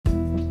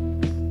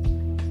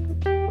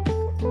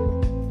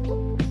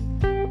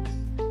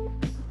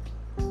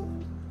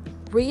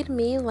Read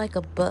me like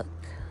a book.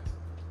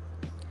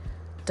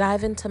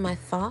 Dive into my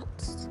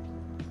thoughts.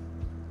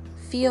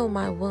 Feel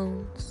my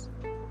wounds.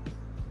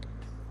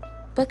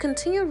 But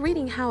continue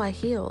reading how I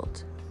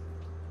healed.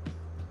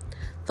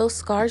 Those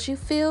scars you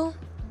feel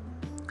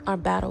are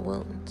battle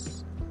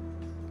wounds.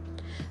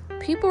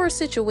 People or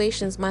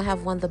situations might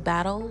have won the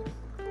battle,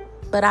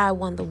 but I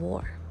won the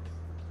war.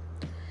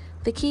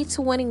 The key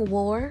to winning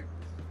war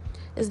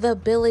is the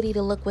ability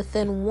to look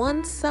within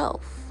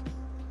oneself,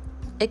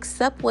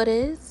 accept what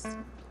is,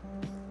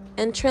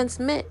 and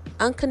transmit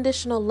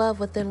unconditional love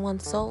within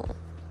one's soul.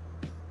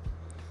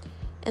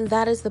 And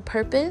that is the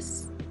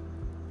purpose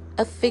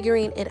of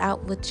figuring it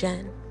out with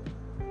Jen.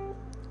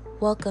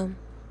 Welcome.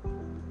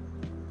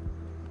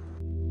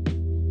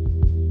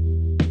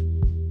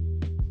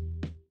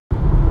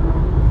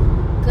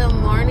 Good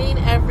morning,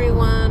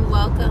 everyone.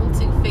 Welcome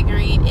to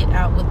Figuring It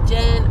Out with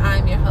Jen.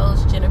 I'm your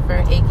host, Jennifer,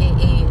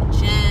 aka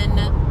Jen.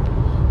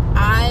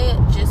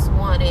 I just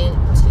wanted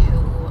to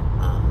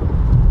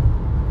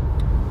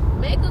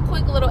make a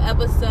quick little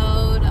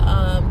episode,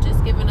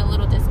 just giving a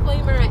little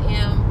disclaimer. I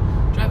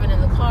am driving in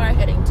the car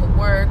heading to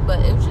work, but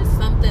it was just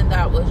something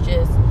that was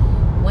just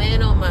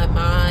weighing on my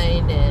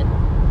mind, and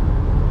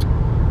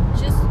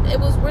just it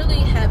was really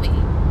heavy.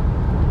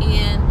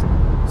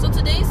 And so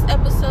today's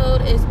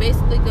episode is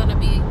basically going to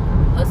be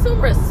put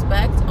some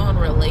respect on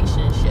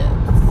relationships.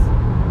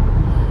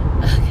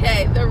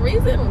 Okay, the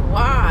reason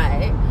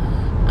why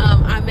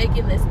I'm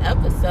making this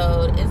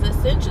episode is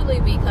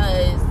essentially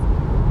because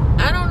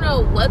I don't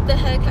know what the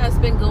heck has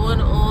been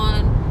going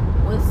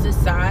on with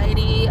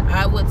society.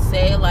 I would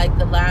say like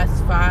the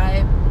last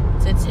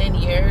 5 to 10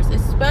 years,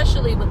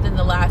 especially within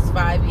the last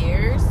 5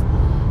 years,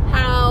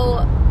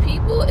 how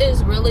people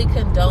is really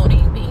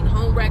condoning being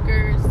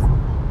homewreckers.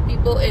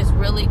 People is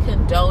really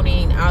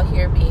condoning out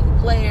here being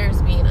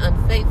players, being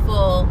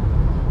unfaithful,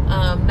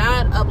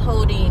 not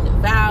upholding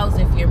vows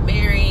if you're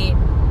married,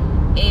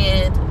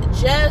 and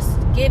just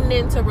getting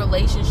into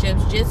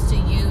relationships just to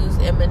use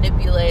and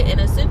manipulate and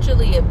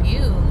essentially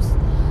abuse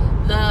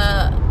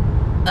the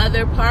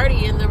other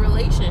party in the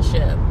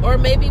relationship. Or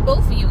maybe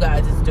both of you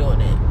guys is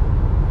doing it.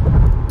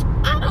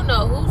 I don't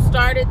know who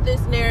started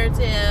this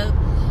narrative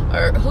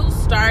or who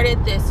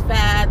started this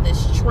fad,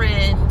 this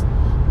trend,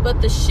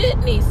 but the shit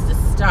needs to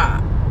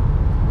stop.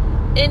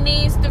 It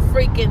needs to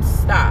freaking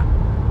stop.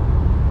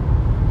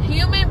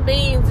 Human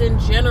beings in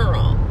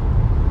general,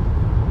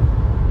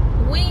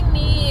 we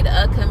need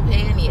a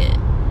companion.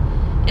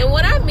 And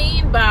what I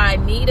mean by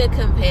need a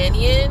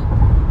companion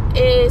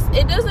is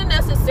it doesn't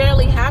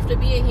necessarily have to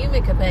be a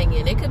human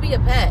companion. It could be a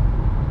pet.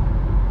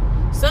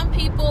 Some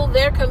people,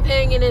 their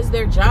companion is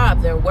their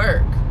job, their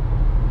work.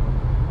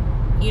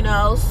 You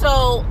know,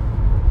 so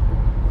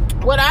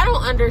what I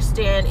don't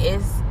understand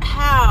is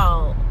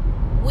how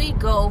we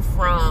go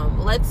from,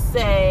 let's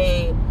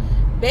say,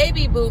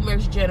 baby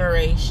boomers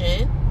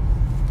generation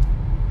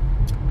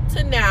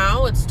to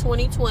now, it's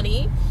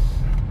 2020,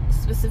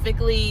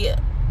 specifically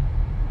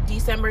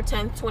December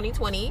 10th,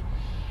 2020,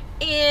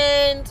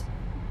 and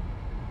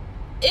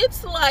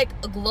it's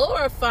like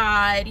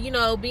glorified, you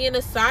know, being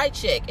a side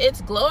chick.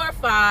 It's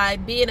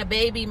glorified being a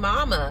baby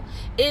mama.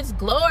 It's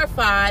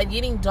glorified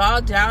getting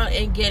dogged out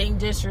and getting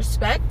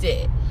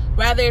disrespected.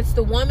 Rather it's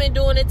the woman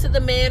doing it to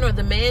the man or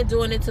the man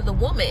doing it to the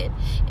woman.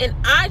 And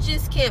I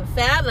just can't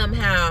fathom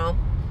how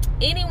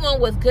anyone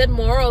with good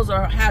morals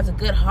or has a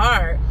good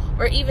heart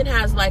or even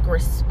has like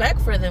respect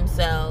for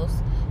themselves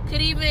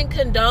could even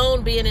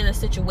condone being in a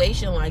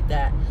situation like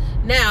that.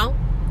 Now,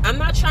 I'm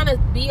not trying to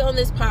be on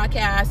this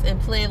podcast and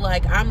play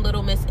like I'm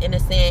Little Miss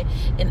Innocent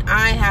and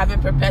I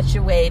haven't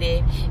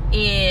perpetuated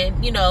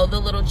in, you know, the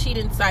little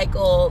cheating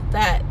cycle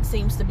that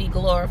seems to be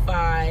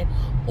glorified,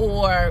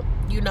 or,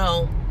 you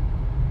know,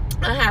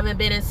 I haven't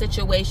been in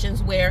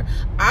situations where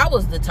I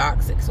was the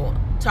toxic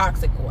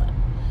one.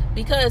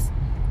 Because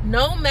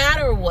no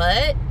matter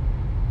what,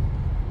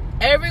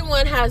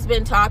 everyone has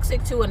been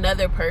toxic to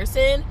another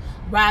person,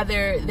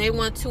 whether they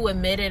want to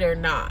admit it or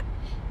not.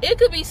 It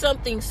could be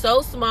something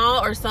so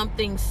small or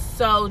something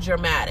so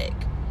dramatic.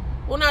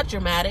 Well, not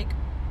dramatic,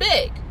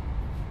 big.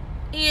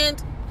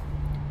 And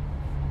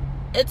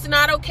it's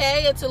not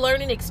okay. It's a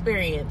learning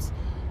experience.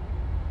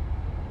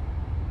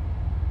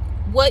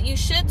 What you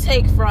should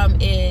take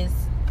from is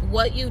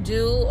what you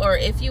do, or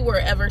if you were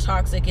ever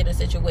toxic in a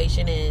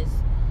situation, is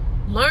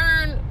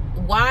learn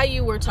why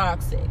you were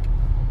toxic.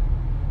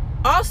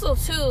 Also,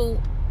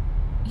 too,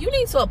 you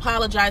need to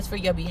apologize for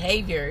your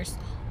behaviors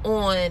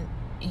on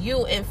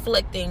you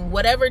inflicting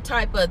whatever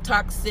type of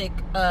toxic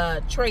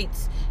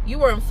traits you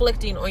were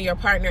inflicting on your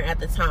partner at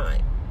the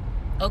time.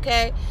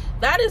 Okay?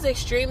 That is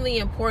extremely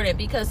important,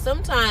 because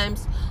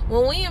sometimes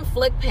when we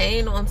inflict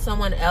pain on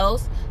someone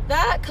else,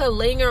 that could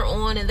linger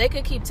on, and they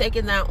could keep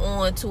taking that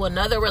on to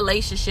another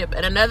relationship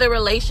and another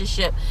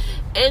relationship,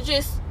 and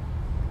just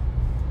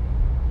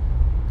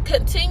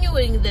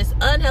continuing this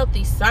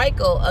unhealthy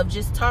cycle of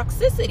just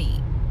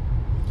toxicity.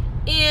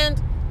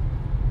 And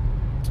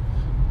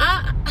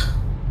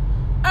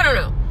I don't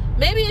know.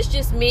 Maybe it's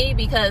just me,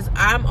 because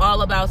I'm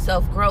all about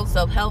self-growth,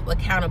 self-help,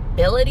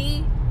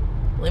 accountability.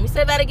 Let me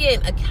say that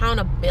again.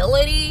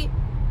 Accountability.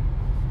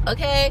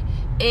 Okay?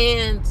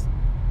 And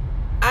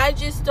I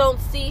just don't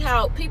see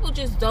how people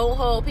just don't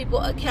hold people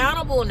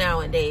accountable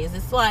nowadays.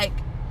 It's like,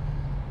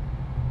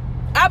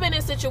 I've been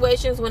in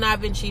situations when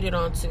I've been cheated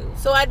on too.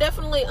 So I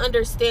definitely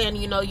understand,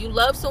 you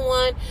love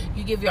someone,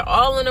 you give your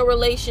all in a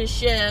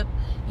relationship,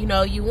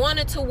 you want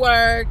it to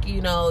work,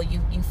 you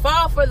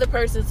fall for the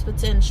person's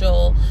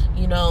potential,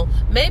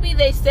 maybe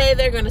they say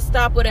they're going to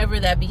stop whatever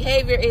that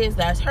behavior is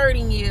that's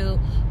hurting you,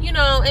 and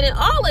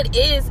all it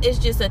is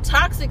just a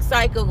toxic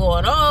cycle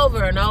going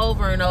over and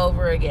over and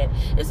over again.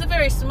 It's a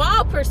very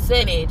small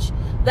percentage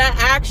that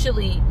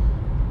actually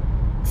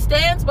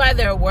stands by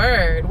their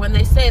word when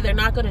they say they're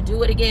not going to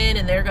do it again,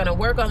 and they're going to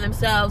work on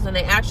themselves, and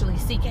they actually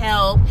seek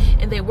help,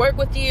 and they work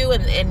with you,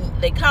 and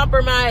they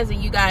compromise,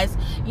 and you guys,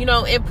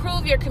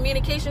 improve your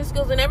communication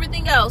skills and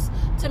everything else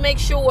to make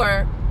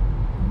sure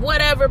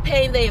whatever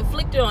pain they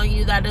inflicted on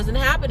you, that doesn't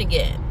happen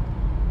again.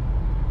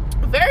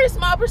 A very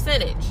small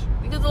percentage,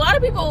 because a lot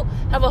of people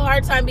have a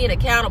hard time being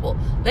accountable.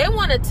 They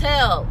want to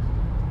tell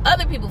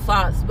other people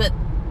faults, but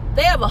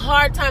they have a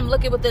hard time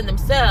looking within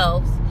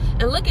themselves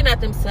and looking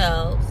at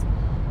themselves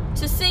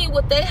to see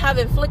what they have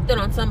inflicted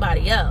on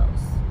somebody else.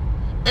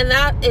 And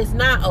that is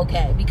not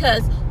okay,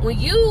 because when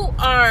you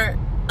are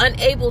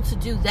unable to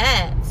do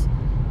that,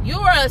 you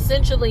are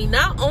essentially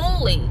not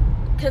only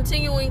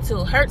continuing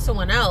to hurt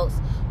someone else,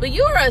 but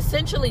you are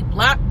essentially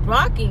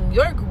blocking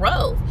your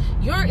growth,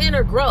 your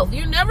inner growth.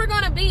 You're never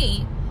going to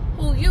be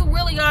who you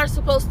really are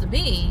supposed to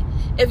be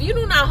if you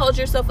do not hold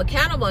yourself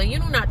accountable, and you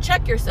do not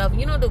check yourself, and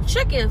you don't do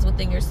check-ins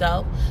within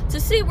yourself to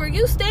see where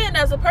you stand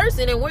as a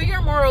person, and where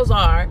your morals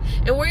are,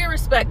 and where your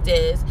respect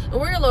is, and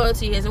where your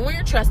loyalty is, and where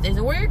your trust is,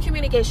 and where your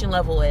communication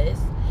level is.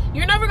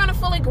 You're never going to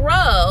fully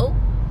grow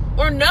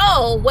or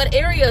know what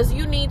areas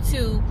you need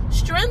to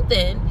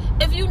strengthen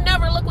if you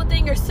never look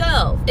within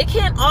yourself. It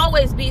can't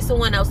always be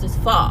someone else's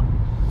fault.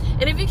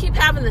 And if you keep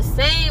having the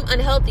same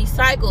unhealthy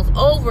cycles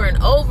over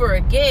and over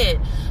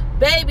again,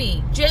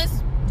 baby,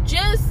 just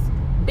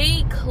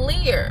be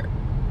clear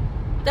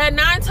that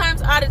 9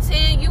 times out of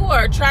 10, you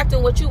are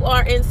attracting what you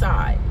are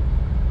inside.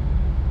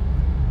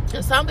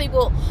 And some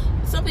people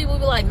be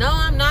like, no,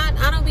 I'm not.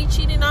 I don't be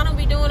cheating. I don't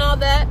be doing all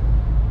that.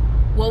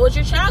 What was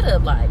your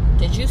childhood like?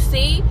 Did you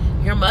see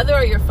your mother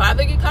or your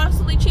father get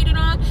constantly cheated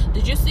on?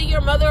 Did you see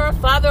your mother or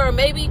father, or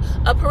maybe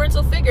a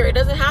parental figure? It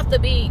doesn't have to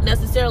be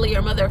necessarily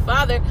your mother or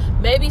father.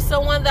 Maybe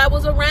someone that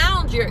was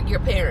around your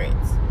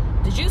parents.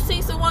 Did you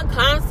see someone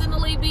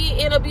constantly be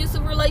in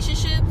abusive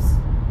relationships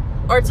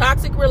or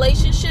toxic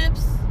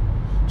relationships?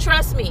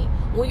 Trust me,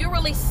 when you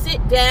really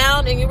sit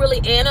down and you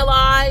really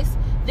analyze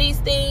these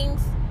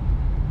things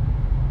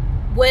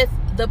with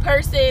the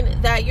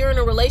person that you're in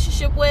a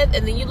relationship with,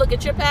 and then you look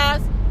at your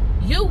past,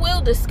 you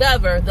will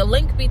discover the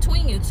link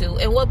between you two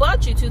and what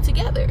brought you two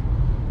together.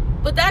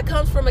 But that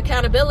comes from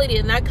accountability,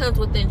 and that comes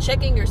within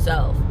checking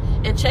yourself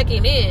and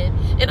checking in,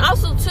 and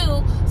also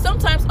too,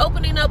 sometimes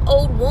opening up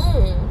old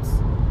wounds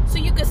so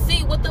you can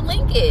see what the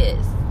link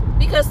is.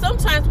 Because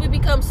sometimes we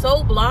become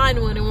so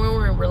blind when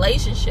we're in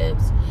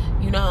relationships,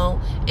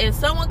 and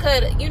someone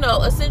could,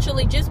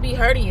 essentially just be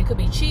hurting you. Could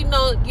be cheating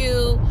on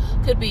you,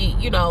 could be,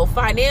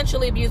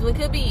 financially abusing you,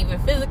 could be even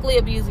physically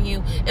abusing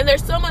you. And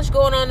there's so much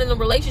going on in the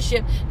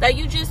relationship that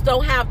you just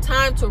don't have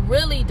time to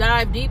really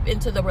dive deep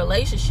into the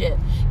relationship.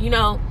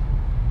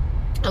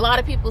 A lot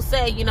of people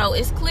say,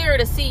 it's clear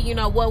to see,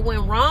 what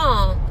went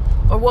wrong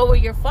or what were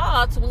your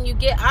faults when you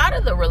get out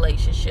of the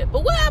relationship.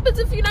 But what happens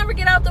if you never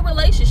get out the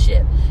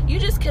relationship? You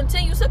just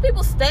continue. Some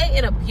people stay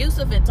in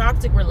abusive and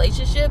toxic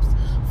relationships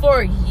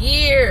for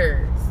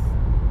years.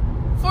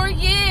 For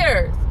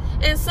years.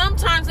 And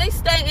sometimes they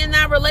stay in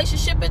that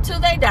relationship until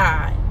they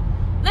die.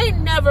 They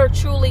never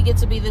truly get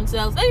to be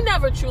themselves. They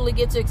never truly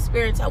get to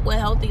experience what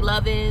healthy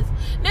love is.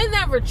 They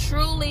never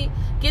truly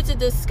get to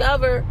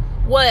discover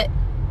what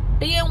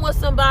being with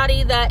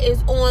somebody that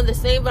is on the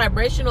same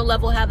vibrational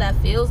level, how that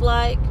feels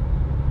like.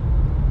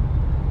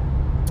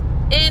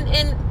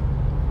 And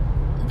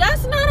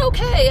that's not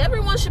okay.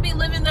 Everyone should be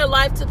living their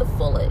life to the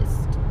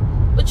fullest.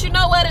 But you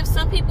know what? If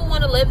some people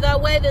want to live that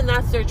way, then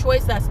that's their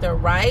choice. That's their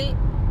right.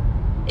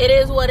 It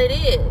is what it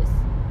is.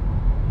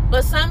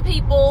 But some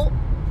people,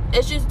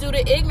 it's just due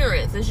to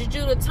ignorance. It's just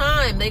due to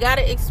time. They got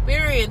to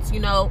experience,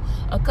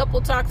 a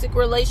couple toxic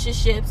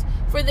relationships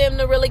for them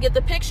to really get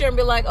the picture and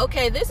be like,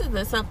 okay, this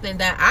isn't something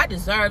that I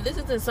deserve. This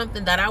isn't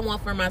something that I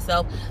want for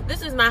myself.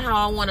 This is not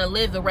how I want to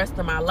live the rest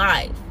of my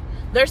life.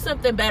 There's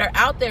something better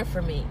out there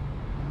for me.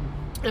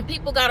 And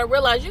people got to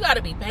realize you got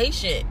to be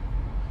patient.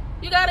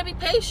 You got to be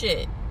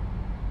patient.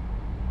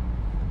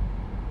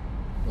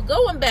 Well,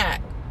 going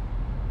back,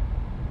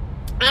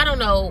 I don't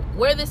know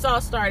where this all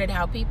started,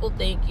 how people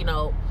think,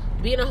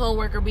 being a home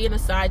worker, being a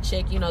side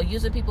chick,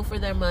 using people for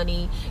their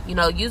money,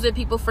 using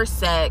people for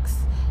sex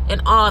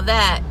and all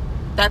that,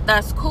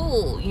 that's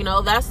cool.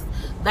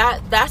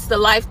 That's the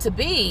life to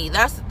be.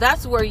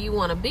 That's where you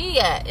want to be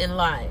at in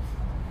life.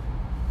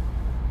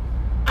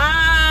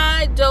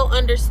 I don't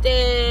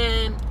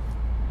understand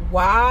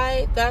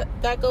why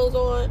that goes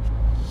on.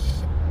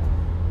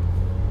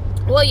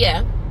 Well,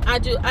 yeah, I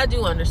do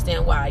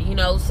understand why. You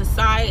know,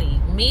 society,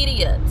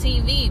 media,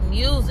 TV,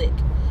 music,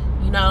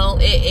 you know,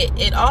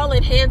 it all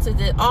enhances,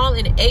 it all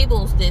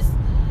enables this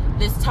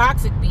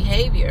toxic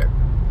behavior.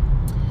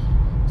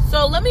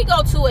 So let me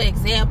go to an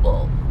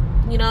example,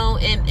 you know,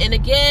 and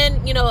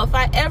again, you know, if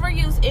I ever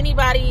use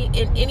anybody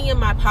in any of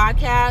my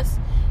podcasts,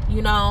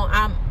 you know,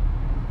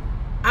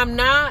 I'm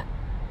not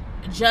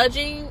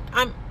judging,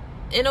 I'm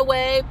in a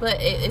way, but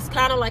it's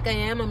kind of like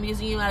I'm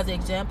using you as an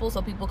example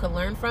so people can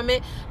learn from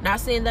it. Not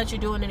saying that you're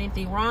doing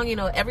anything wrong. You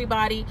know,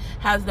 everybody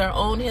has their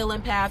own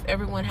healing path.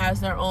 Everyone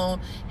has their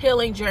own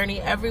healing journey.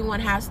 Everyone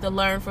has to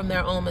learn from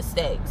their own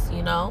mistakes,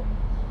 you know.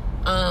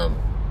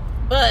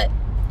 But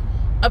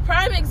a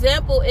prime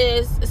example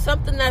is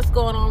something that's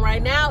going on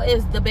right now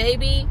is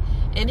DaBaby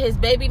and his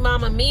baby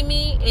mama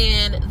Mimi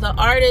and the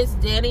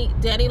artist Danny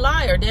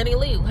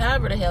Lee,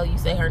 however the hell you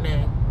say her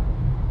name.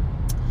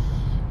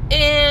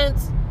 And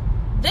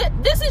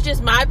this is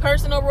just my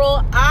personal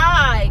rule.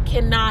 I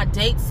cannot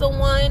date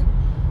someone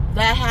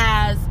that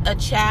has a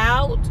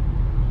child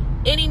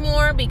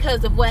anymore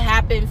because of what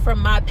happened from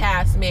my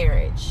past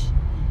marriage.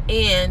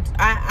 And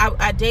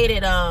I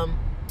dated a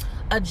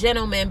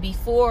gentleman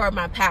before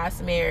my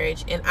past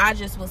marriage, and I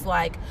just was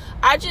like,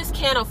 I just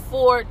can't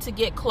afford to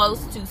get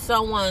close to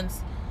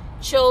someone's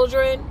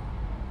children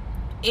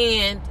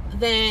and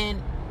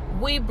then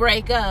we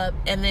break up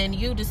and then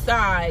you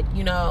decide,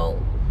 you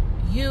know,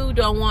 you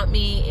don't want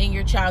me in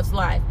your child's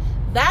life.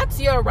 That's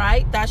your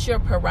right. That's your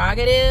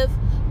prerogative.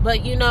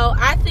 But, you know,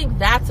 I think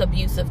that's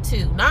abusive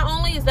too. Not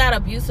only is that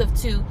abusive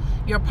to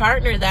your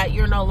partner that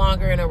you're no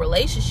longer in a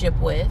relationship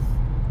with,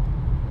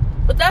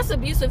 but that's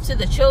abusive to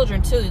the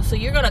children too. So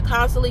you're going to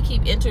constantly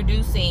keep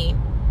introducing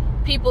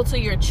people to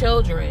your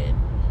children,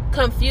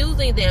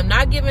 confusing them,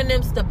 not giving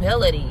them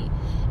stability.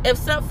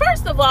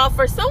 First of all,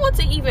 for someone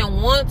to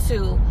even want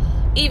to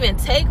even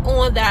take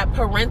on that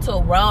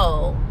parental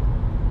role,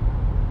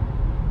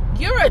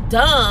 you're a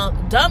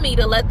dummy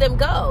to let them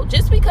go.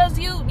 Just because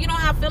you don't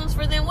have feelings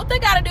for them, what they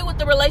got to do with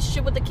the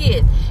relationship with the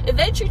kids? If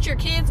they treat your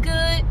kids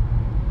good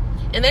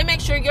and they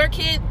make sure your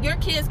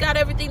kids got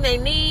everything they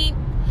need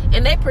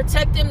and they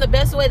protect them the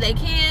best way they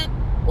can,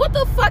 what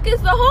the fuck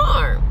is the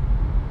harm?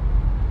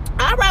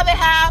 I'd rather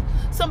have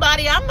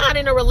somebody I'm not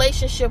in a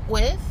relationship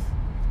with.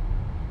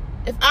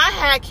 If I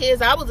had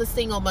kids, I was a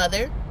single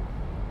mother,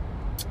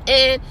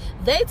 and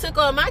they took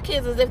on my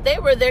kids as if they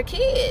were their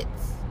kids.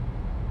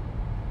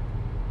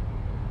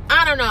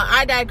 I don't know.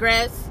 I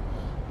digress.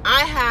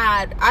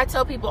 I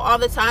tell people all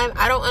the time,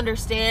 I don't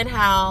understand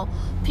how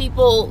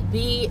people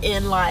be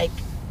in like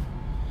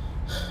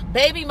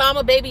baby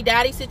mama, baby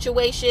daddy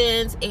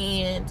situations,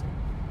 and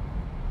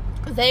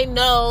they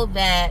know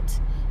that,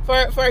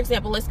 for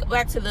example, let's go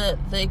back to the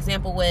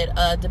example with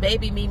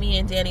DaBaby, Mimi,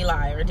 and Danny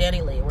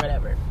Lee or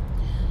whatever.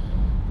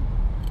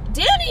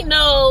 Danny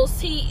knows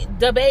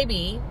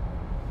DaBaby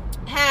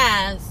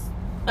has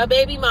a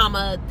baby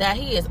mama that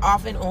he is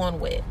off and on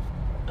with.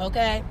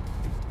 Okay?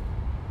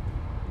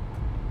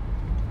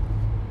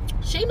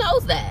 She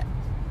knows that.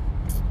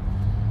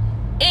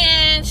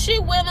 And she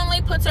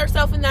willingly puts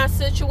herself in that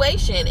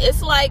situation.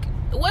 It's like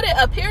what it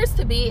appears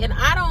to be, and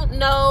I don't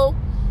know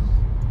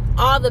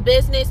all the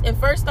business. And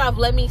first off,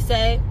 let me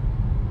say,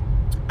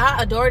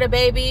 I adore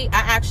DaBaby. I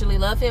actually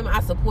love him.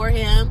 I support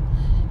him.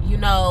 You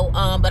know,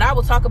 but I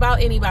will talk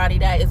about anybody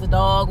that is a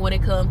dog when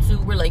it comes to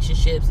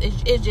relationships.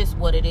 It's just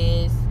what it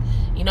is.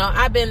 You know,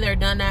 I've been there,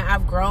 done that.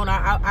 I've grown.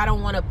 I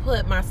don't want to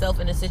put myself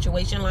in a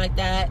situation like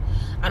that.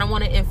 I don't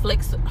want to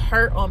inflict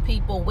hurt on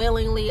people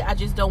willingly. I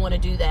just don't want to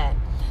do that.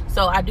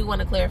 So I do want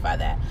to clarify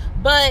that.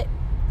 But,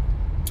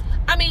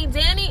 I mean,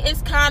 Danny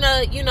is kind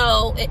of, you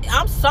know,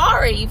 I'm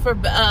sorry for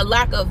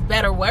lack of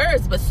better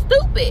words, but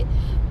stupid.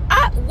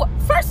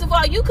 First of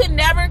all, you could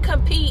never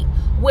compete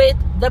with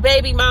the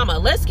baby mama.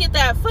 Let's get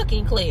that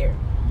fucking clear.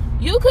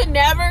 You could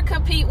never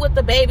compete with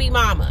the baby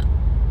mama.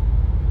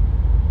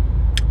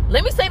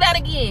 Let me say that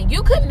again.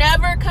 You could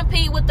never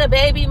compete with the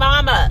baby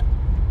mama.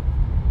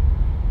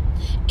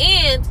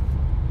 And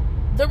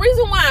the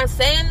reason why I'm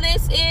saying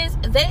this is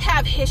they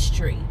have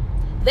history.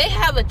 They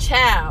have a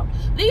child.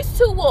 These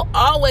two will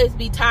always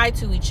be tied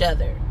to each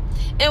other.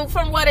 And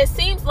from what it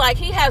seems like,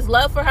 he has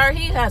love for her.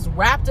 He has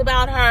rapped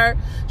about her.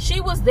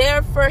 She was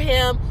there for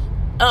him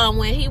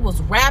when he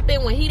was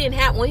rapping, when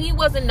he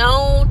wasn't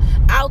known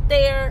out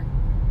there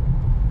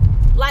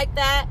like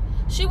that.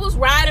 She was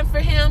riding for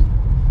him.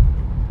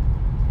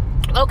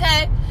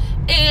 Okay?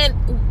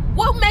 And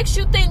what makes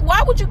you think,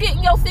 why would you get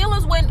in your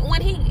feelings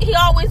when he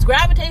always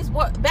gravitates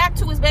back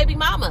to his baby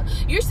mama?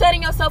 You're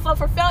setting yourself up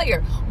for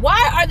failure.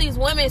 Why are these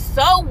women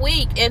so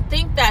weak and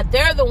think that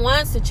they're the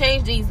ones to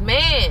change these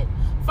men?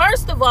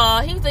 First of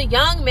all, he's a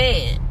young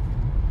man.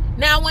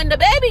 Now, when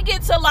DaBaby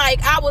gets to,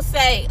 like, I would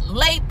say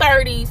late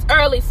 30s,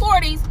 early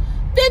 40s,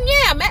 then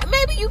yeah,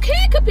 maybe you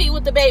can compete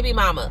with the baby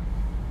mama.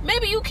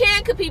 Maybe you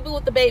can compete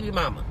with the baby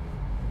mama.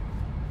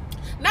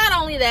 Not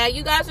only that,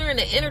 you guys are in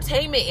the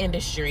entertainment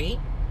industry,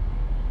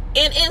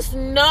 and it's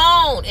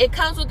known, it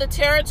comes with the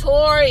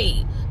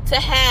territory to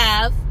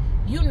have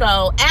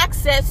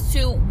access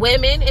to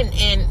women and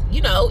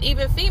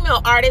even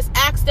female artists,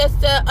 access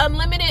to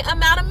unlimited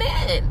amount of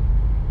men.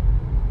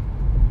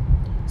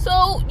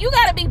 So you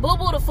got to be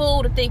boo-boo the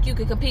fool to think you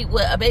can compete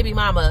with a baby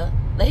mama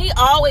that he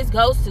always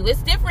goes to.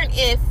 It's different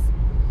if,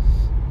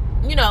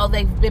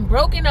 they've been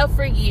broken up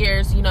for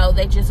years.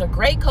 They just are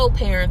great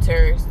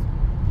co-parenters.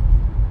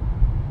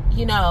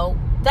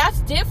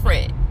 That's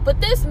different.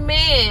 But this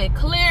man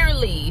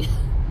clearly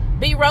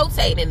be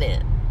rotating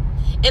it.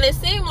 And it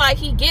seemed like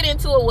he get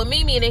into it with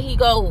Mimi and then he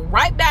go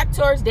right back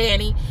towards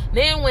Danny.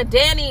 Then when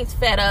Danny's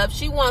fed up,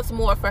 she wants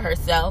more for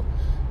herself.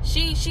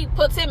 She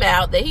puts him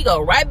out. Then he go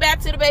right back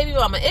to the baby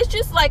mama. It's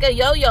just like a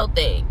yo-yo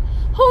thing.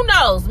 Who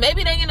knows?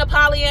 Maybe they in a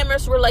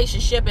polyamorous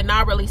relationship and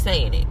not really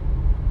saying it.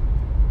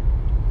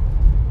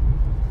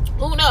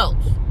 Who knows?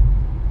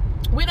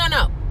 We don't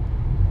know.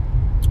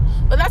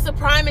 But that's a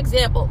prime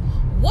example.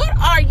 What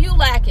are you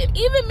lacking?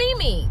 Even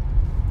Mimi.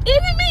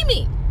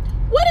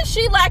 What is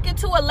she lacking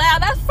to allow?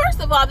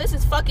 First of all, this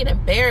is fucking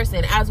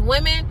embarrassing. As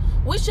women,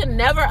 we should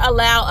never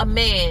allow a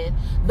man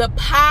the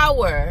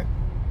power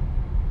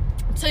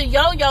to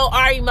yo-yo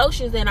our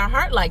emotions in our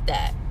heart like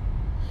that.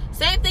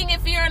 Same thing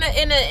if you're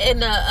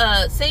in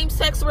a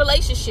same-sex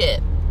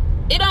relationship.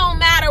 It don't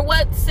matter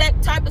what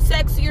type of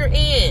sex you're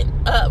in,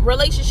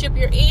 relationship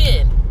you're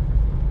in.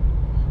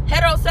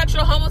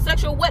 Heterosexual,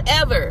 homosexual,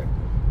 whatever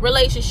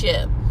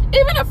relationship.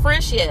 Even a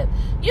friendship.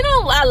 You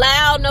don't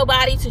allow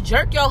nobody to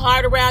jerk your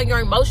heart around, your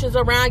emotions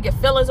around, your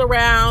feelings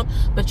around,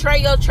 betray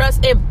your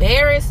trust,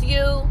 embarrass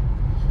you.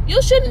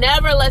 You should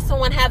never let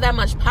someone have that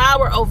much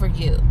power over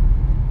you.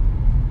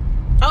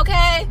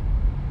 Okay?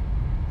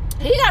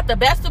 He got the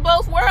best of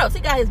both worlds.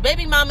 He got his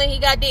baby mama and he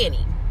got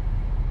Danny.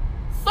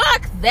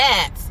 Fuck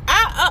that.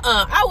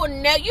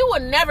 You will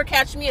never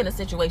catch me in a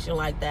situation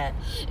like that.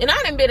 And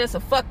I done been in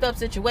some fucked up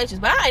situations,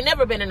 but I ain't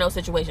never been in no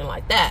situation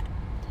like that.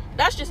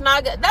 That's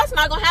not going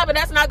to happen.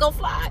 That's not going to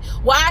fly.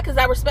 Why? Because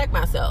I respect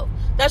myself.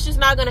 That's just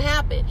not going to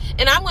happen.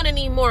 And I'm going to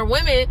need more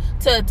women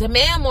to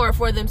demand more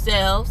for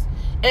themselves.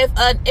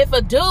 If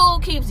a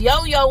dude keeps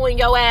yo-yoing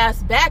your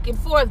ass back and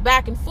forth,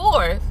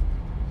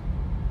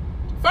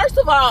 first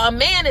of all, a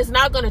man is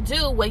not going to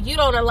do what you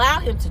don't allow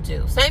him to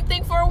do. Same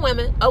thing for a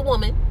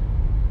woman.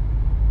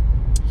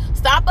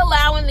 Stop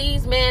allowing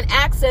these men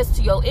access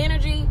to your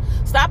energy.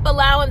 Stop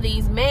allowing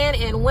these men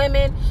and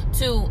women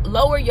to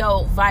lower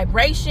your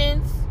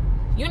vibrations.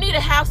 You need to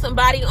have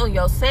somebody on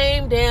your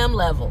same damn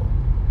level.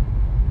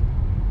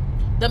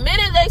 The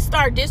minute they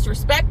start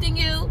disrespecting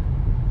you,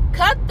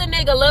 cut the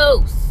nigga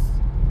loose.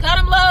 Cut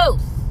him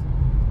loose.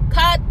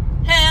 Cut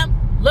him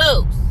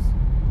loose.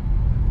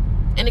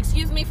 And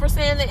excuse me for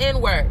saying the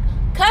N-word.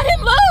 Cut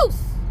him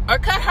loose. Or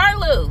cut her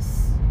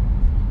loose.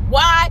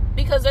 Why?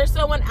 Because there's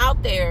someone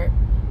out there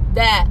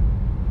that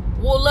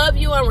will love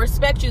you and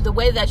respect you the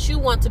way that you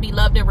want to be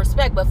loved and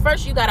respect. But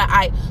first you gotta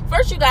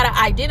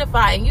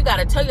identify and you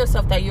gotta tell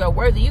yourself that you're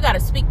worthy. You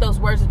gotta speak those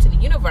words into the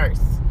universe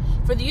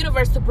for the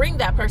universe to bring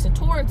that person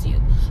towards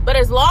you. But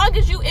as long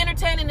as you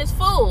entertaining this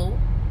fool,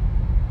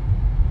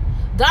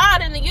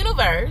 God in the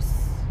universe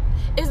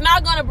is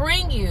not gonna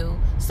bring you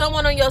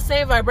someone on your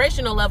same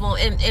vibrational level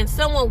and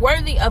someone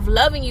worthy of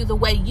loving you the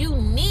way you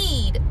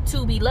need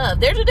to be loved.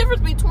 There's a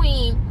difference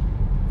between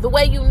the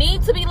way you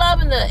need to be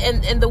loved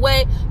and the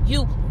way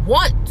you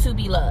want to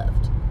be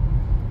loved.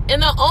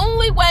 And the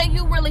only way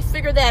you really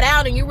figure that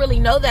out and you really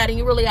know that and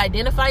you really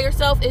identify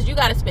yourself is you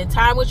got to spend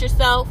time with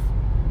yourself.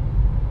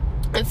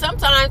 And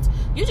sometimes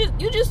you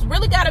just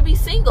really got to be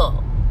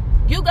single.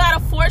 You got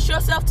to force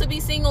yourself to be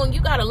single and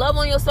you got to love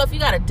on yourself. You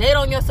got to date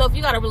on yourself.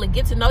 You got to really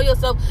get to know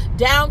yourself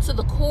down to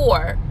the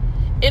core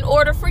in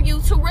order for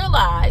you to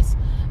realize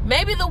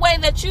maybe the way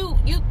that you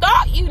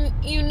thought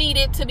you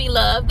needed to be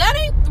loved, that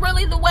ain't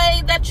really the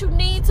way that you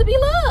need to be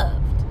loved.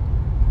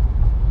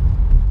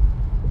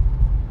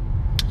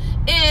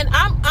 And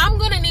I'm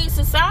going to need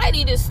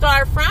society to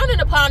start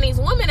frowning upon these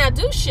women that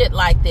do shit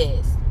like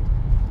this.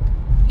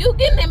 You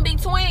getting in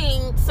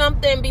between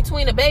something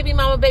between a baby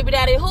mama, baby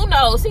daddy, who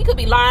knows? He could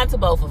be lying to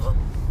both of them.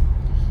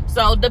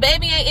 So the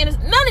baby ain't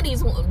innocent. None of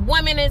these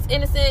women is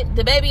innocent.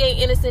 The baby ain't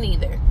innocent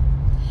either.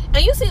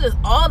 And you see this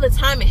all the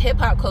time in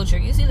hip-hop culture.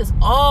 You see this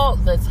all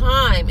the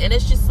time. And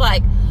it's just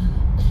like,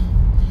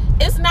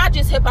 it's not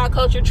just hip-hop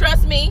culture.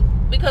 Trust me,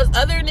 because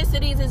other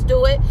ethnicities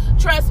do it.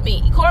 Trust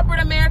me.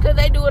 Corporate America,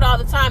 they do it all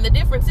the time. The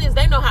difference is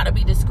they know how to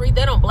be discreet.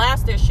 They don't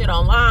blast their shit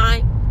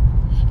online.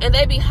 And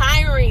they be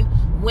hiring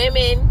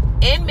women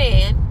and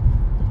men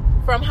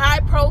from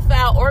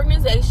high-profile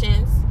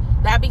organizations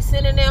that be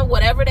sending them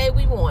whatever they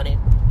be wanting.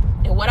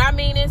 And what I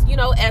mean is,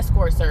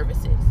 escort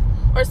services.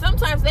 Or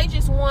sometimes they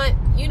just want,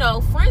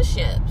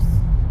 friendships.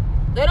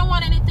 They don't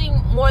want anything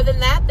more than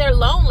that. They're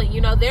lonely.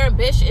 They're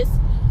ambitious.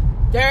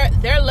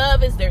 Their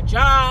love is their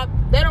job.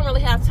 They don't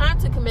really have time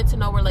to commit to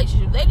no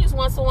relationship. They just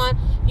want someone,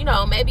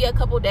 maybe a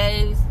couple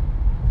days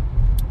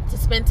to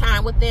spend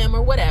time with them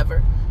or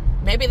whatever.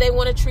 Maybe they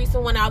want to treat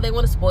someone out. They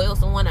want to spoil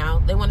someone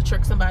out. They want to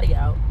trick somebody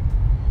out.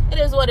 It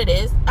is what it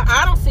is.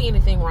 I don't see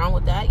anything wrong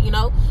with that.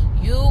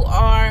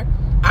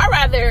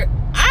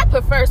 I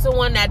prefer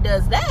someone that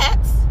does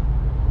that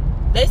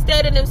They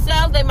stay to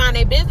themselves. They mind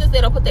their business.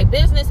 They don't put their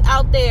business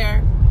out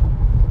there.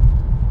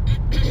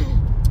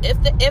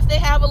 If they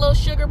have a little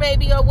sugar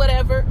baby or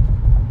whatever,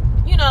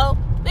 you know,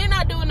 they're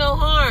not doing no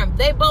harm.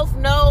 They both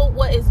know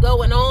what is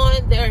going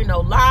on. There are no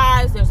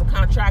lies. There's a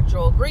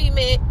contractual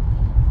agreement.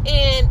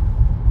 And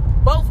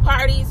both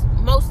parties,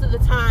 most of the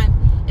time,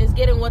 is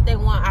getting what they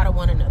want out of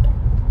one another.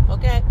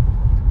 Okay?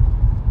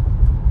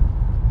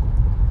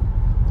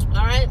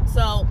 All right?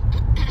 So,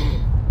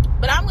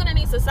 but I'm going to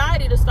need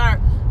society to start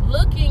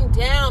looking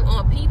down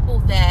on people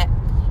that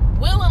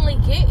willingly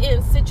get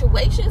in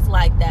situations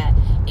like that.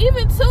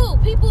 Even too,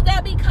 people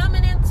that be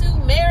coming into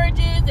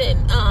marriages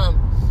and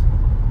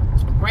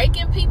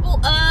breaking people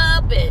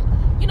up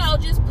and, you know,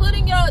 just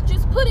putting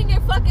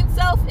your fucking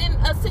self in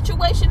a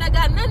situation that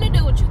got nothing to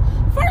do with you.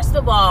 First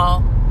of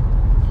all,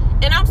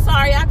 and I'm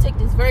sorry, I take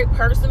this very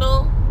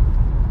personal,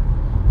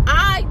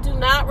 I do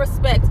not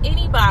respect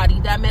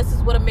anybody that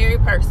messes with a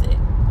married person.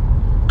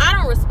 I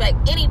don't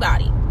respect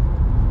anybody.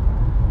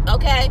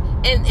 Okay?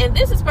 And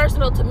this is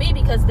personal to me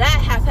because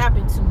that has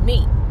happened to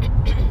me.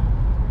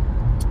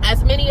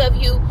 As many of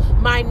you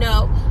might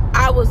know,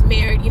 I was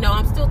married. You know,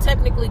 I'm still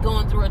technically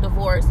going through a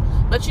divorce.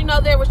 But you know,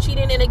 there was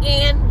cheating. And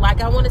again,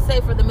 like I want to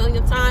say for the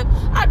millionth time,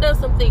 I've done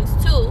some things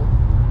too.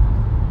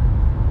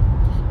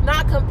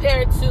 Not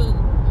compared to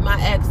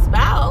my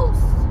ex-spouse.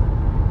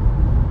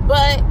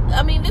 But,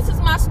 I mean, this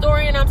is my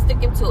story and I'm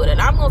sticking to it. And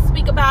I'm going to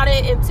speak about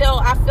it until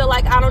I feel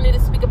like I don't need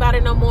to speak about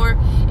it no more.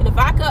 And if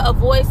I could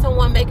avoid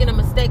someone making a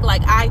mistake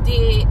like I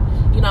did,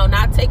 you know,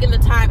 not taking the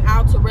time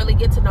out to really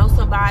get to know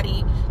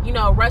somebody, you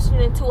know,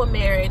 rushing into a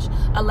marriage,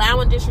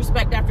 allowing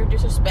disrespect after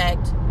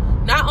disrespect,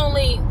 not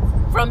only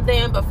from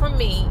them, but from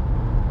me.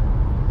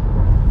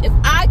 If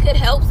I could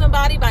help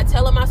somebody by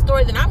telling my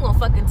story, then I'm going to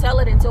fucking tell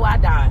it until I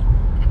die.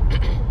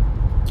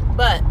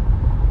 But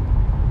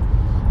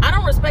I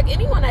don't respect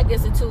anyone that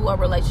gets into a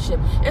relationship.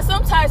 And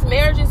sometimes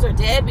marriages are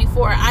dead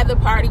before either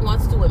party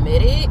wants to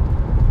admit it.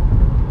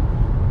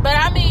 But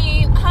I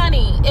mean,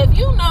 honey, if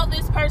you know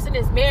this person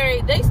is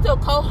married, they still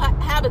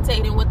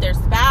cohabitating with their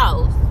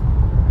spouse.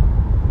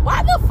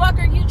 Why the fuck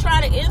are you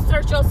trying to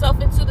insert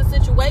yourself into the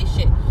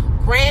situation?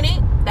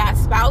 Granted, that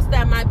spouse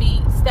that might be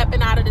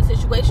stepping out of the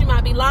situation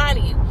might be lying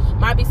to you.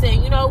 Might be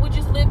saying, you know, we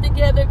just live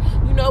together.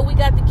 You know, we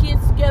got the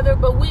kids together,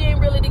 but we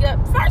ain't really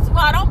together. First of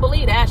all, I don't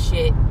believe that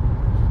shit.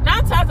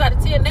 9 times out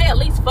of 10, they at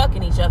least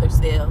fucking each other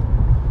still.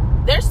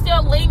 There's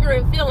still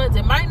lingering feelings.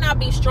 It might not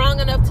be strong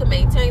enough to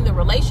maintain the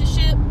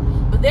relationship,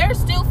 but there's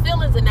still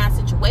feelings in that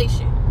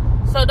situation.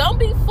 So don't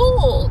be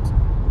fooled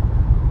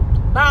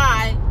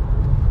by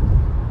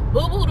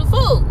boo-boo the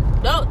fool.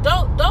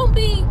 Don't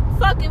be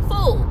fucking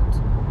fooled.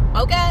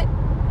 Okay?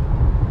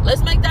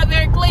 Let's make that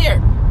very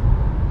clear.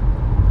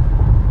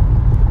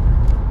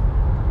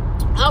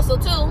 Also,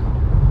 too,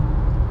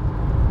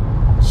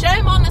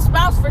 shame on the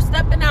spouse for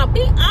stepping out.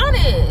 Be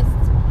honest.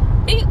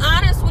 Be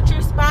honest with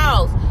your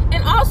spouse.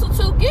 And also,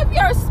 too, give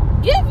your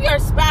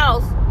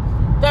spouse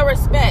the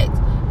respect.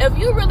 If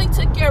you really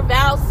took your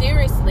vows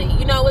seriously,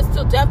 you know, it's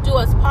till death do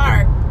us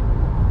part.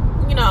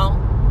 You know,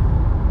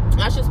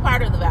 that's just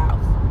part of the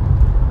vows.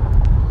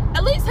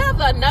 At least have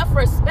enough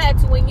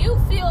respect when you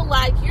feel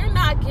like you're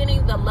not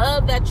getting the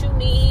love that you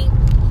need.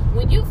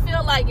 When you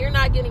feel like you're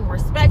not getting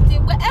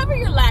respected, whatever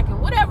you're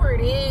lacking, whatever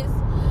it is,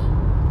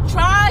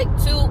 try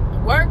to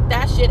work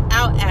that shit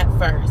out at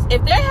first.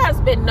 If there has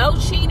been no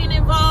cheating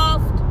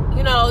involved,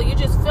 you know, you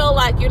just feel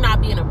like you're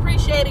not being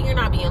appreciated, you're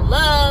not being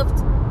loved,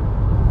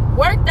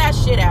 work that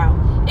shit out.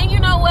 And you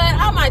know what?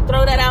 I might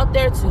throw that out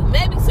there too.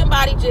 Maybe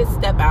somebody just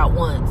step out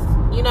once,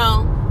 you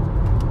know.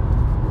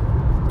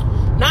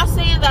 Not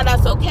saying that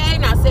that's okay,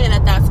 not saying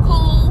that that's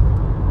cool.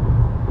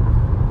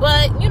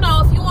 But, you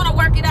know, if you want to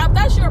work it out,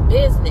 that's your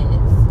business.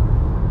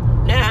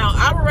 Now,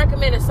 I would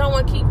recommend if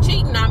someone keep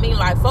cheating, I mean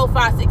like 4,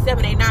 5, 6,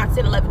 7, 8, 9,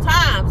 10, 11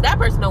 times, that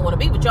person don't want to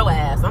be with your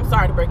ass. I'm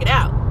sorry to break it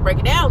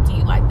down to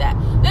you like that.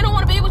 They don't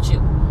want to be with you.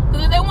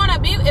 Because if they want to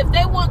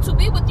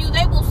be with you,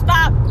 they will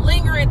stop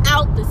lingering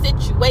out the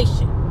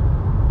situation.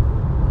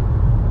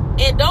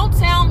 And don't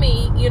tell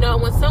me, you know,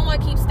 when someone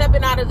keeps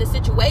stepping out of the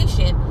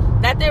situation,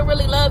 that they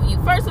really love you.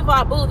 First of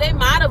all, boo, they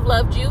might have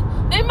loved you.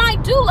 They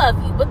might do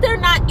love you, but they're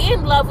not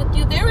in love with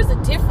you. There is a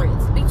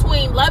difference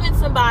between loving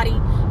somebody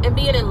and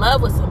being in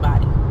love with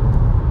somebody.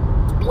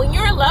 When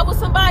you're in love with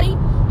somebody,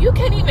 you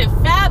can't even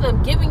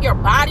fathom giving your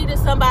body to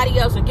somebody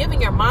else or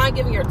giving your mind,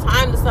 giving your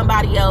time to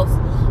somebody else.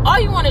 All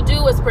you want to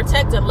do is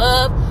protect and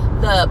love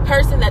the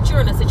person that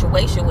you're in a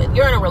situation with,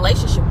 you're in a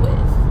relationship with.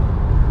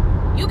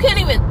 You can't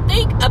even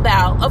think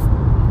about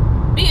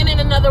being in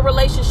another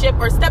relationship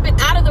or stepping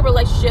out of the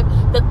relationship.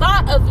 The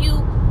thought of you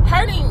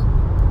hurting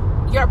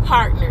your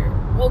partner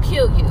will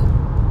kill you.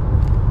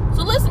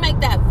 So let's make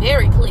that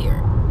very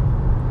clear.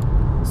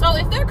 So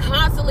if they're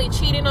constantly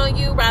cheating on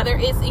you, rather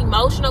it's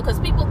emotional, because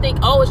people think,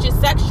 oh, it's just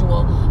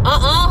sexual.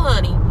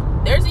 Honey.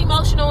 There's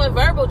emotional and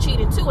verbal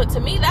cheating too. And to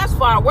me, that's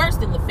far worse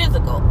than the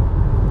physical.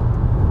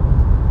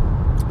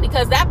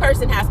 Because that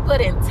person has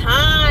put in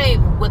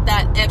time with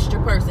that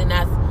extra person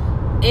that's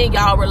in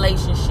y'all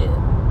relationship.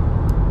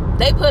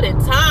 They put in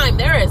time.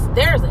 There's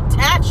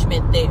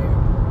attachment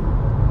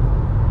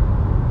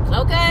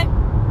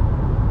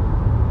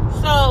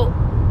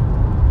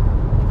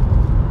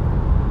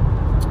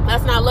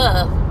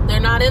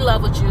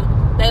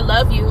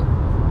love you.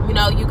 You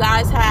know, you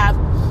guys have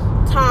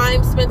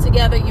time spent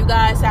together. You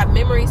guys have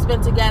memories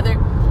spent together.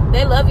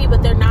 They love you,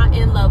 but they're not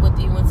in love with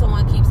you when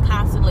someone keeps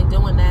constantly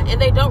doing that.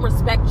 And they don't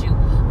respect you.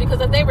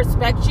 Because if they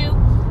respect you,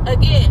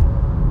 again,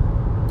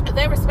 if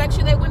they respect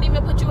you, they wouldn't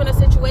even put you in a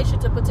situation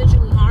to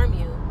potentially harm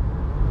you.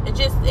 It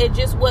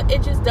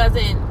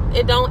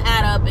don't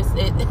add up.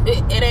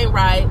 It ain't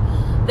right.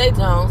 They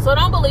don't. So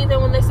don't believe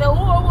them when they say,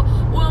 oh,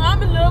 well,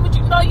 I'm in love with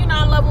you. No, you're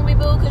not in love with me,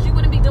 boo, because you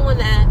wouldn't be doing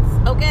that.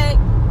 Okay?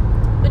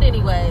 But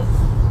anyways,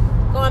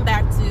 going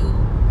back to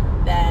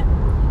that,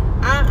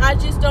 I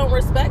just don't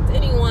respect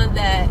anyone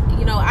that,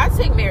 you know, I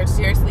take marriage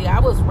seriously. I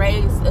was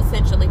raised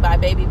essentially by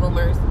baby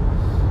boomers.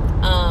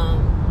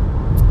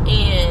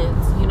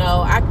 And, you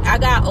know, I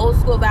got old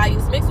school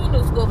values mixed with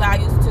new school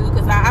values too,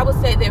 because I would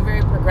say they're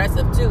very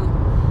progressive too.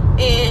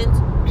 And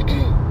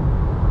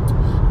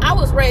I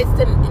was raised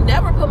to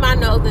never put my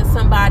nose in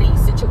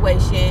somebody's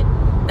situation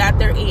that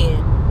they're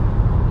in.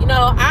 You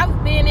know,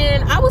 I've been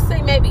in, I would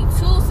say maybe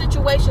 2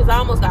 situations I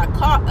almost got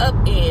caught up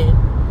in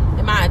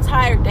my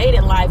entire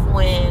dating life,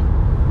 when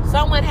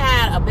someone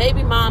had a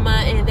baby mama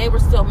and they were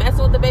still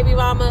messing with the baby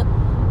mama.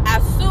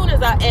 As soon as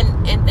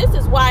and this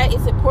is why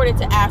it's important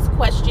to ask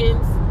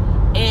questions.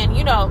 And,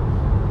 you know,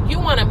 you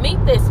want to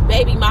meet this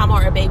baby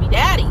mama or baby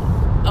daddy,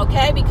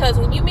 okay? Because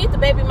when you meet the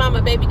baby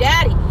mama, baby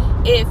daddy,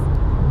 if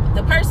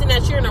the person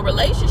that you're in a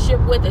relationship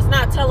with is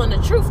not telling the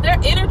truth, their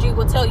energy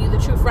will tell you the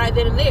truth right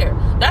then and there.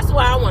 That's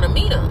why I want to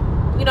meet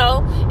them, you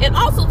know? And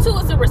also, too,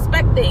 it's a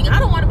respect thing. I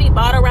don't want to be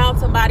bought around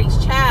somebody's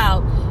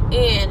child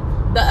and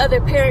the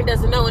other parent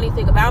doesn't know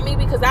anything about me,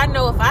 because I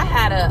know if I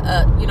had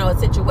a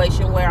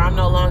situation where I'm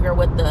no longer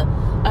with the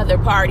other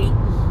party,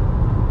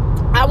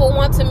 I will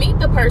want to meet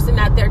the person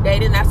that they're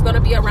dating that's going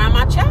to be around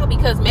my child,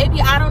 because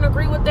maybe I don't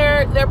agree with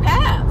their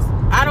paths.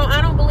 I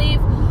don't believe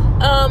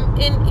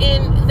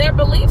in their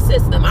belief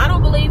system. I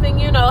don't believe in,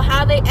 you know,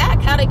 how they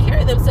act, how they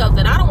carry themselves,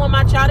 and I don't want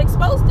my child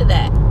exposed to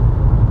that.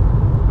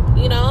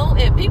 You know,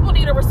 and people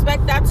need to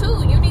respect that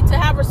too. You need to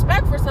have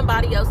respect for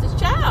somebody else's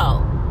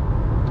child.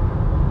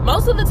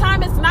 Most of the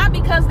time, it's not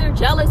because they're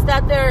jealous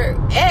that their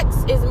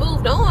ex is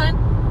moved on.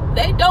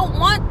 They don't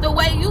want the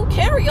way you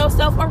carry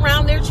yourself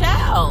around their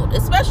child,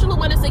 especially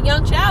when it's a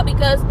young child,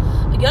 because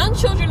young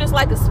children is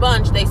like a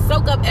sponge. They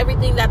soak up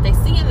everything that they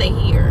see and they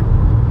hear,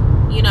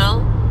 you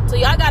know? So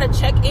y'all got to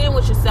check in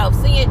with yourself.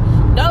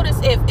 Notice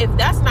if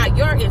that's not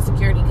your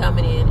insecurity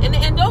coming in.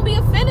 And don't be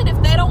offended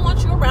if they don't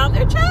want you around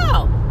their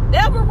child. They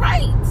have a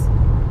right.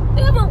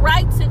 They have a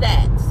right to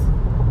that.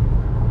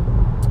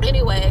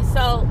 Anyway,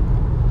 so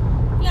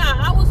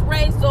yeah, I was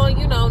raised on,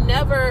 you know,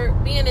 never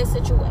being in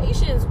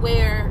situations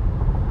where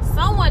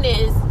someone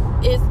is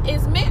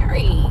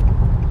married.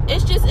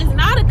 It's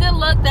not a good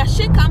look. That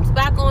shit comes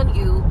back on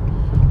you.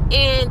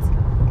 And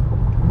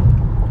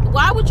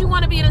why would you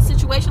want to be in a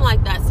situation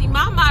like that? See,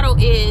 my motto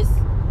is,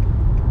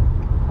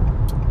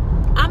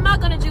 I'm not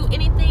going to do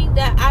anything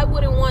that I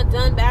wouldn't want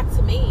done back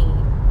to me.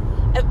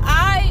 If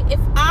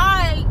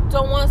I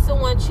don't want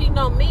someone cheating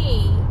on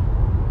me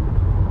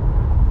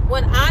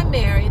when I'm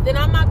married, then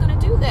I'm not going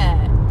to do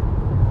that.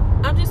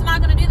 I'm just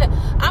not going to do that.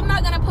 I'm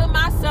not going to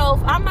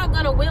I'm not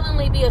going to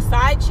willingly be a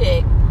side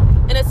chick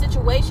in a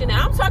situation. And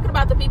I'm talking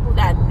about the people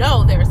that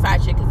know they're a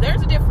side chick, because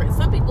there's a difference.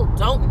 Some people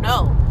don't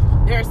know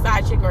they're a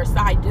side chick or a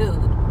side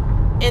dude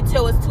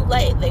until it's too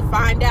late. They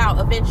find out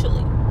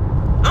eventually.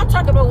 I'm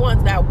talking about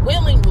ones that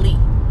willingly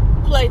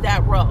play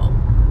that role.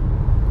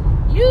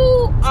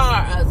 You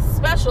are a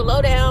special,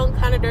 low down,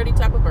 kind of dirty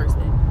type of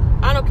person.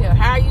 I don't care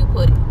how you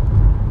put it.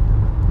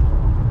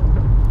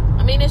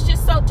 I mean, it's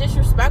just so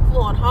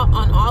disrespectful on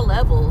all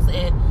levels.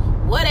 And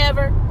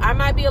whatever, I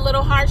might be a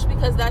little harsh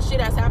because that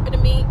shit has happened to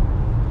me,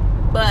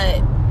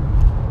 but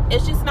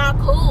it's just not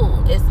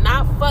cool. It's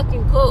not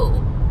fucking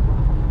cool.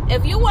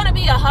 If you want to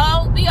be a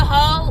hoe,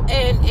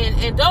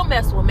 and don't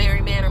mess with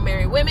married men or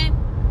married women.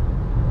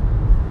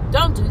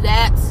 Don't do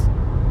that.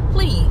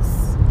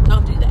 Please,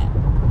 don't do that.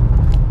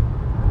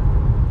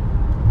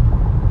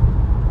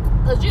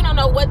 Because you don't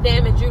know what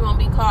damage you're going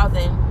to be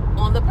causing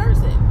on the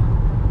person.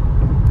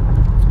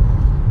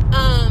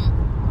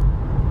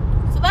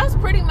 So that's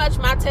pretty much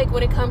my take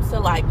when it comes to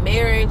like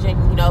marriage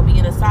and, you know,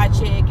 being a side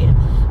chick and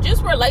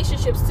just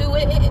relationships too.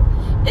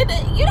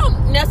 You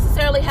don't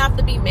necessarily have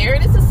to be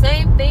married. It's the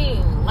same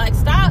thing. Like,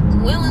 stop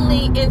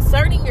willingly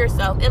inserting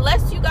yourself.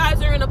 Unless you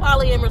guys are in a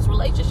polyamorous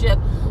relationship,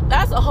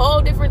 that's a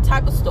whole different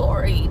type of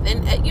story.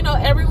 Then, you know,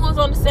 everyone's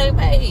on the same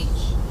page,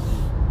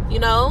 you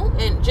know,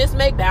 and just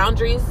make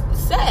boundaries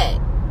set.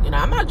 You know,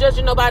 I'm not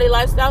judging nobody's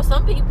lifestyle.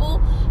 Some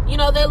people, you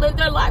know, they live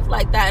their life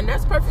like that, and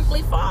that's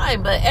perfectly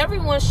fine. But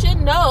everyone should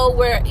know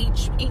where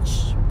each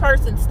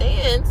person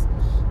stands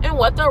and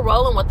what their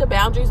role and what the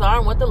boundaries are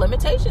and what the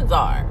limitations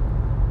are.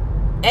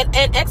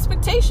 And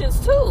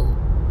expectations, too.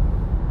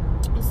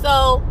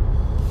 So,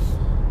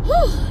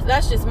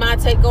 that's just my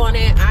take on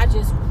it. I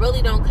just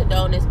really don't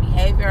condone this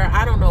behavior.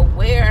 I don't know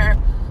where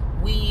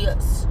we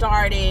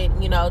started,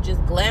 you know,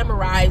 just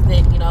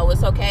glamorizing, you know,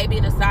 it's okay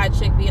being a side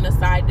chick, being a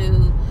side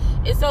dude.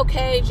 It's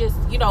okay just,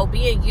 you know,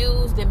 being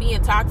used and being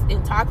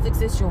in toxic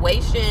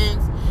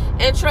situations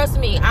And trust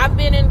me, I've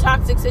been in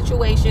toxic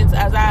situations,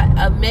 as I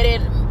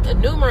admitted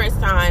numerous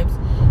times.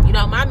 You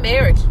know, my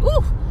marriage,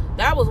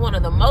 that was one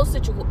of the most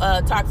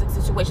toxic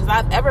situations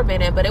I've ever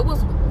been in, but it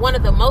was one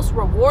of the most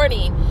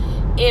rewarding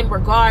in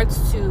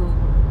regards to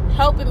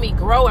helping me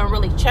grow and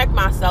really check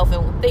myself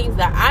and things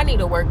that I need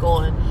to work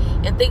on,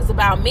 and things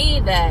about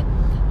me that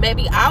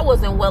maybe I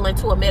wasn't willing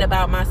to admit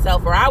about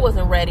myself, or I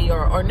wasn't ready,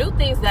 or new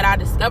things that I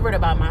discovered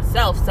about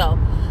myself. So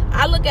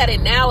I look at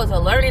it now as a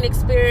learning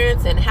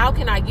experience, and how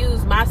can I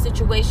use my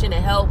situation to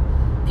help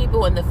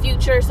people in the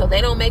future so they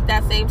don't make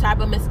that same type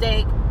of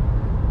mistake.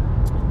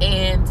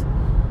 And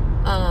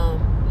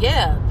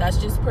yeah, that's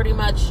just pretty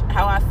much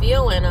how I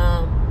feel. And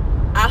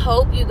I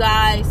hope you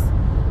guys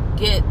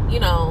get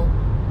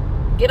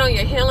on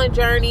your healing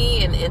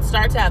journey and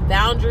start to have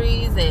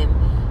boundaries and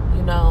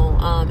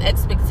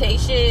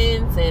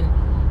expectations, and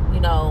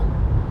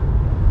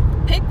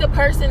pick the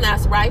person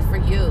that's right for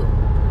you.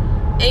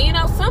 And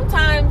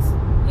sometimes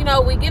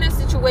we get in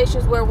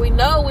situations where we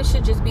know we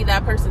should just be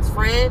that person's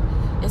friend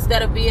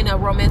instead of being a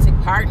romantic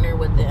partner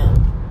with them.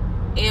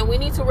 And we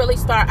need to really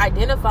start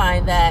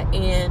identifying that,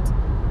 and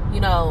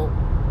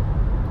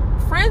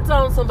friend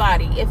zone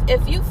somebody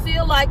if you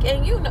feel like,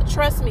 and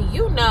trust me,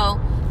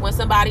 when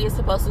somebody is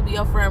supposed to be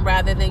your friend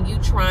rather than you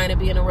trying to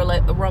be in a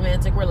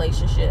romantic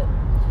relationship.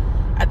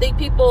 I think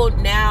people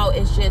now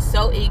is just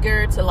so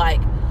eager to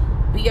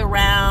be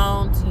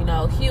around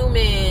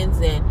humans,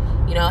 and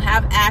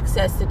have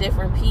access to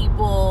different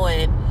people,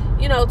 and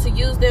to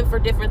use them for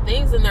different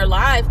things in their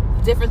life,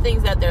 different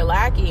things that they're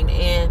lacking.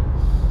 And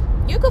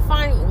you could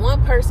find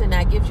one person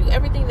that gives you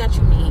everything that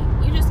you need.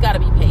 You just got to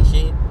be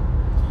patient.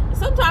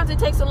 Sometimes it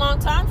takes a long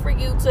time for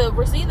you to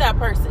receive that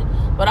person,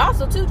 but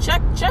also too,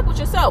 check with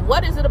yourself.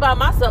 What is it about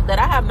myself that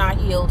I have not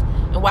healed,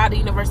 and why the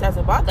universe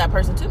hasn't brought that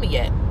person to me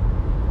yet?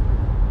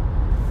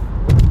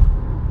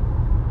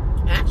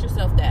 Ask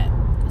yourself that.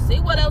 See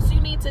what else you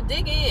need to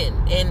dig in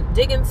and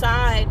dig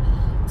inside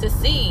to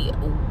see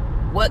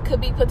what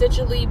could be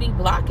potentially be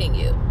blocking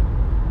you.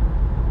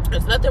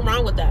 There's nothing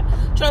wrong with that.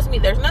 Trust me,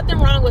 there's nothing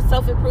wrong with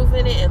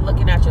self-improvement and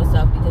looking at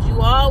yourself, because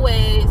you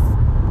always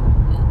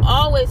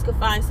could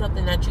find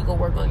something that you can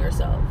work on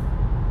yourself.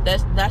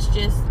 That's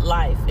just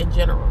life in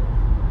general.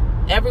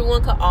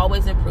 Everyone could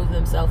always improve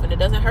themselves, and it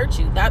doesn't hurt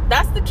you.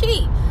 That's the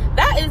key.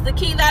 That is the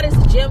key. That is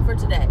the gem for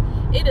today.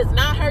 It does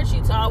not hurt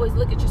you to always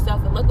look at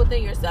yourself and look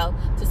within yourself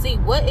to see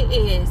what it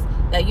is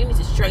that you need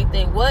to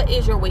strengthen. What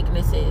is your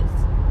weaknesses?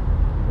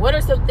 What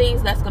are some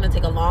things that's going to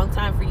take a long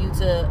time for you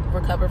to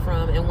recover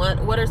from? And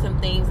what are some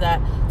things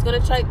that it's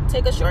going to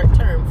take a short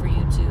term for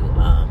you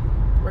to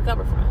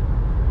recover from?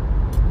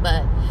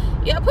 But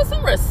yeah, put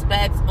some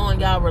respect on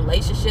y'all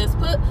relationships.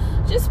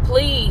 Just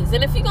please.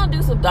 And if you're going to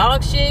do some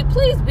dog shit,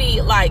 please be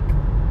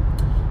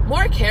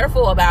more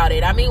careful about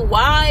it. I mean,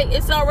 why?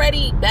 It's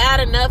already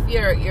bad enough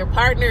your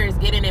partner is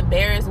getting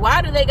embarrassed.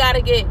 Why do they got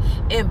to get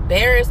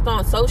embarrassed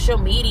on social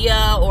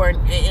media or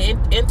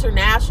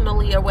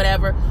internationally or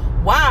whatever?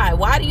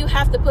 Why do you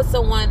have to put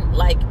someone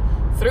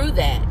through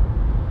that?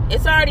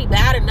 It's already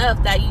bad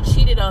enough that you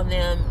cheated on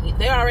them.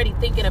 They're already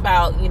thinking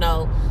about,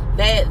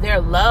 that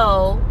they're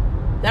low.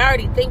 They're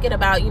already thinking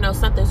about,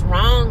 something's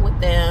wrong with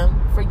them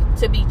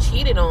to be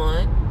cheated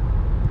on.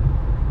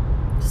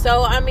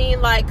 So, I mean,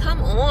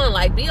 come on,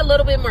 be a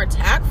little bit more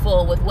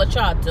tactful with what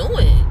y'all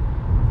doing.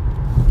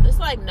 It's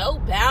no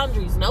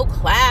boundaries, no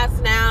class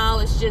now.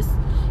 It's just,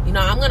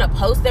 I'm going to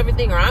post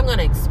everything, or I'm going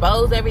to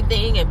expose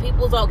everything, and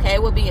people's okay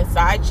with being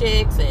side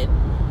chicks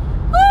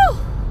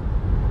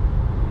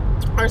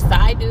or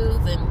side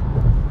dudes, and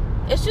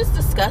it's just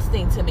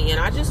disgusting to me.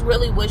 And I just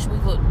really wish we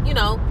would,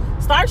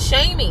 start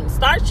shaming these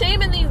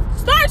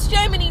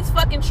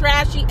fucking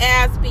trashy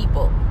ass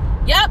people.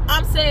 Yep,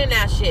 I'm saying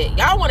that shit.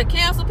 Y'all want to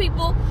cancel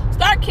people?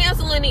 Start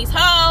canceling these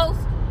hoes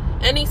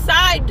and these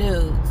side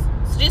dudes.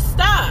 Just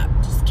stop.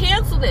 Just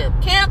cancel them.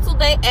 Cancel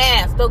their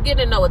ass. Don't get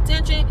them no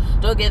attention.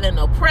 Don't get them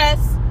no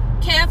press.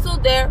 Cancel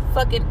their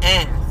fucking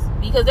ass.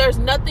 Because there's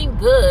nothing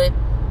good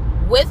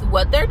with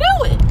what they're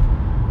doing.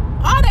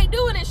 All they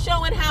doing is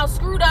showing how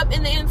screwed up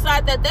in the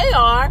inside that they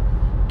are.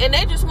 And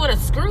they just want to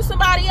screw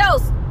somebody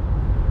else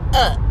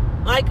up.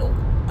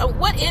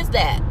 What is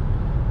that?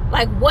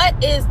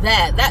 What is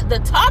that? The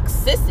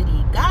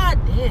toxicity.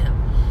 God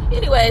damn.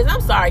 Anyways,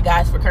 I'm sorry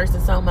guys for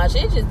cursing so much.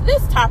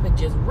 This topic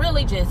just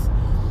really just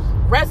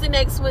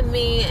resonates with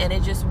me, and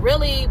it just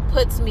really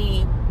puts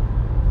me,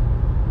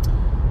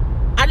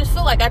 I just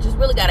feel like I just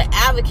really got to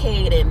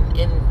advocate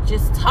and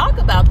just talk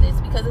about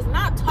this, because it's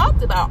not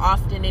talked about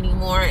often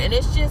anymore. And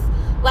it's just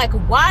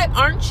why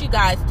aren't you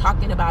guys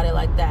talking about it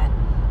like that?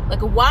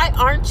 Why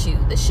aren't you?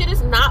 This shit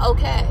is not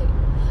okay.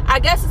 I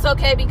guess it's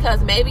okay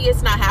because maybe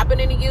it's not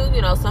happening to you.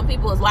 Some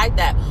people is like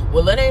that.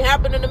 Well, it ain't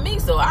happening to me,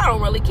 so I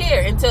don't really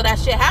care. Until that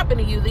shit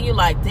happened to you, then you're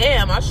like,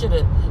 damn, I should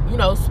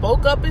have,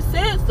 spoke up and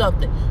said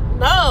something.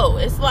 No,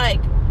 it's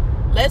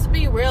let's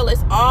be real.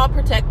 Let's all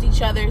protect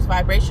each other's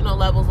vibrational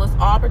levels. Let's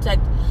all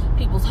protect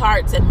people's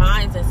hearts and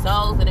minds and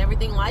souls and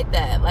everything like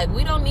that.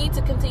 We don't need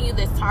to continue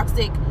this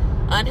toxic,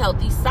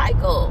 unhealthy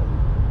cycle.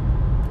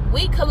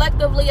 We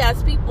collectively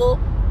as people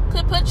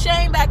Could put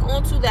shame back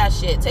onto that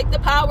shit. Take the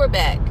power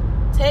back.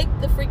 Take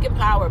the freaking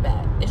power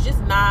back. It's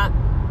just not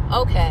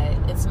okay.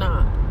 It's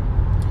not.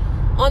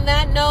 On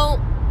that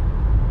note,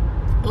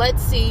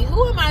 let's see.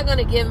 Who am I going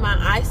to give my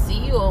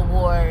ICU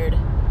award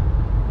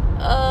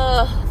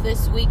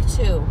this week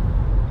to?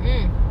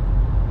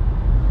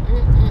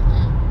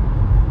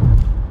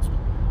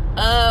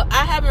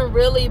 I haven't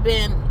really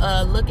been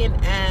looking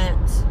at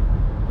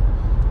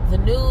the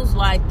news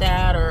like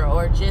that,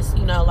 or just,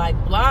 like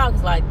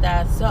blogs like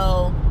that.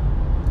 So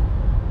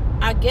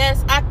I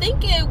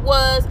think it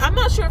was, I'm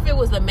not sure if it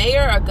was the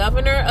mayor or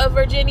governor of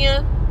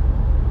Virginia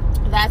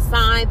that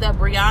signed the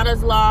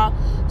Breonna's Law.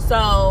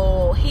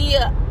 So he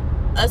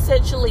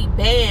essentially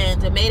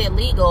banned and made it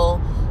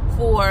legal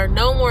for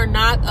no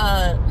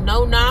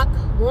knock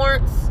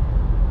warrants,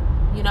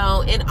 in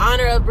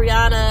honor of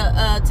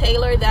Breonna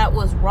Taylor, that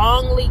was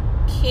wrongly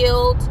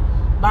killed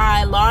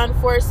by law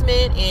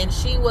enforcement, and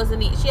she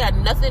had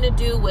nothing to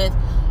do with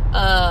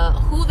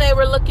who they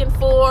were looking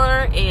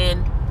for,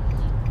 and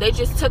they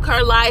just took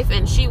her life,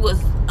 and she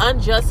was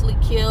unjustly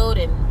killed.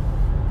 And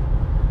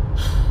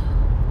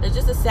it's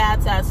just a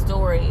sad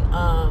story.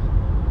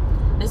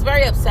 It's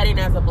very upsetting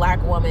as a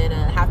black woman to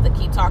have to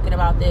keep talking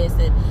about this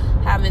and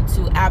having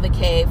to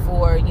advocate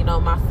for,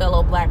 my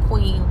fellow black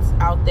queens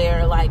out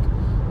there. Like,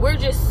 we're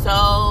just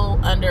so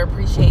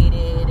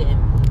underappreciated and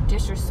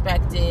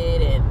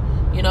disrespected, and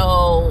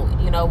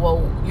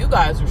well, you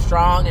guys are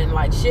strong, and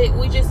like shit,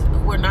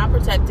 we're not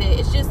protected.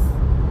 It's just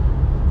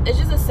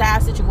a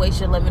sad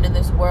situation living in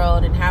this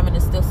world and having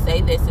to still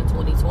say this in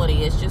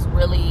 2020. It's just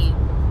really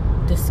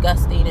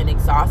disgusting and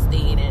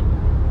exhausting, and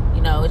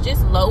it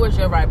just lowers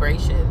your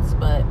vibrations.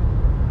 But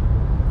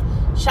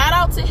shout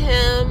out to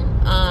him.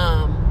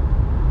 I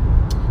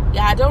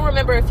don't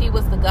remember if he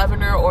was the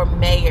governor or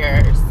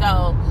mayor.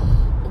 So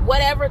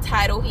whatever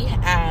title he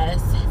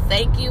has,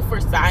 thank you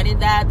for signing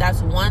that.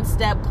 That's one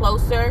step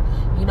closer.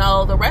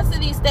 The rest of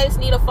these states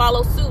need to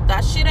follow suit.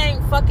 That shit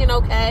ain't fucking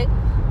okay.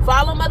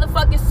 Follow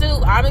motherfucking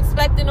suit. I'm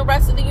expecting the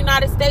rest of the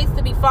United States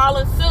to be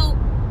following suit.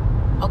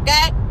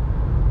 Okay?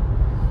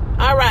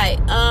 All right.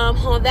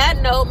 On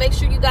that note, make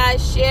sure you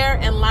guys share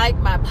and like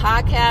my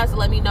podcast.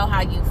 Let me know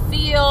how you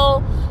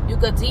feel. You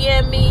could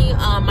DM me.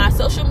 My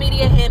social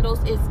media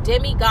handles is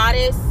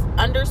demigoddess_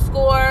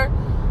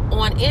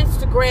 on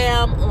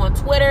Instagram. On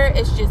Twitter,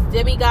 it's just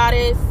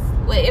demigoddess.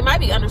 Wait, it might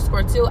be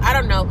underscore too. I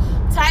don't know.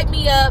 Type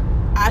me up.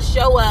 I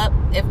show up.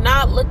 If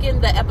not, look in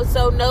the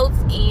episode notes,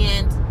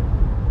 and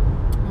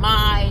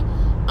my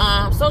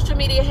social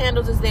media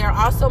handles is there.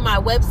 Also, my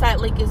website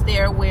link is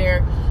there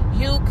where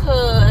you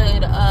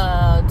could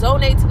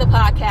donate to the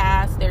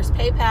podcast. There's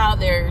PayPal.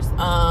 There's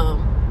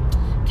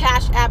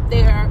Cash App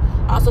there.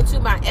 Also, to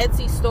my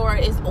Etsy store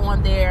is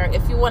on there.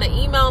 If you want to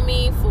email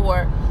me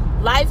for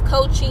life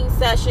coaching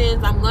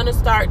sessions, I'm going to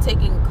start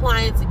taking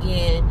clients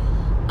again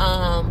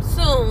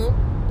soon.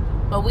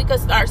 But we could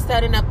start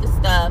setting up the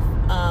stuff.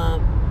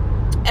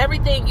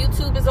 Everything,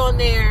 YouTube is on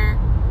there.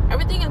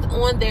 Everything is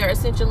on there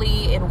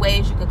essentially in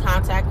ways you can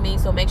contact me.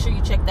 So make sure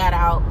you check that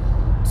out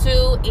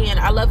too. And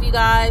I love you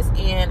guys,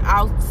 and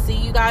I'll see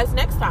you guys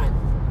next time.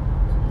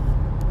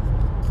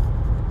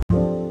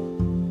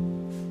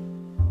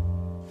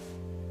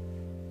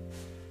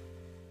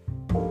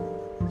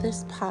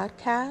 This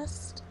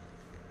podcast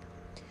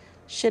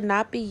should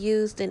not be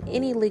used in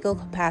any legal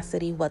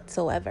capacity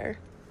whatsoever,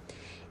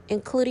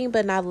 including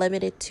but not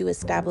limited to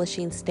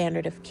establishing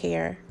standard of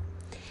care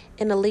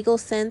in a legal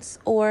sense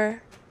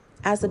or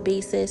as a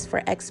basis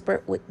for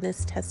expert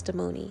witness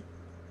testimony.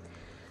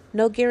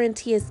 No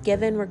guarantee is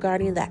given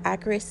regarding the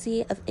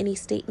accuracy of any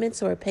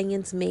statements or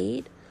opinions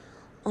made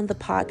on the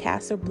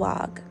podcast or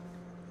blog.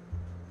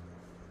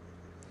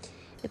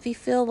 If you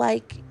feel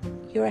like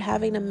you're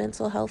having a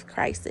mental health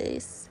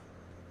crisis,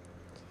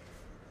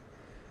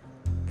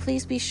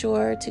 please be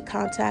sure to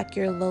contact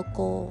your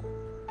local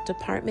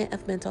Department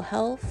of Mental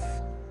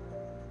Health,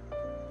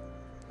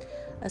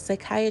 a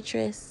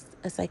psychiatrist,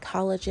 a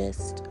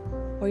psychologist,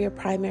 or your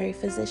primary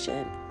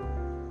physician.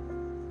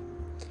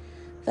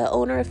 The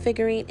owner of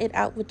Figuring It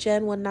Out with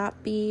Jen will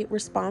not be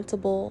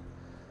responsible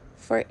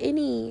for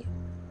anything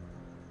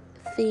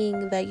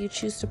that you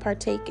choose to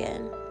partake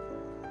in.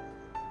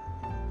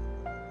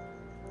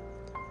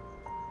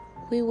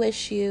 We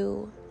wish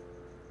you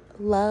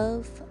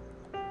love,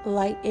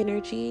 light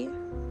energy,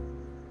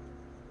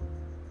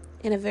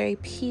 and a very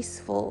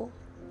peaceful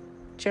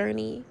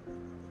journey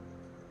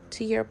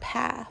to your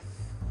path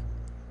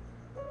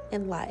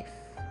in life.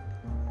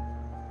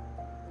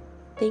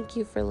 Thank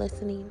you for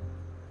listening.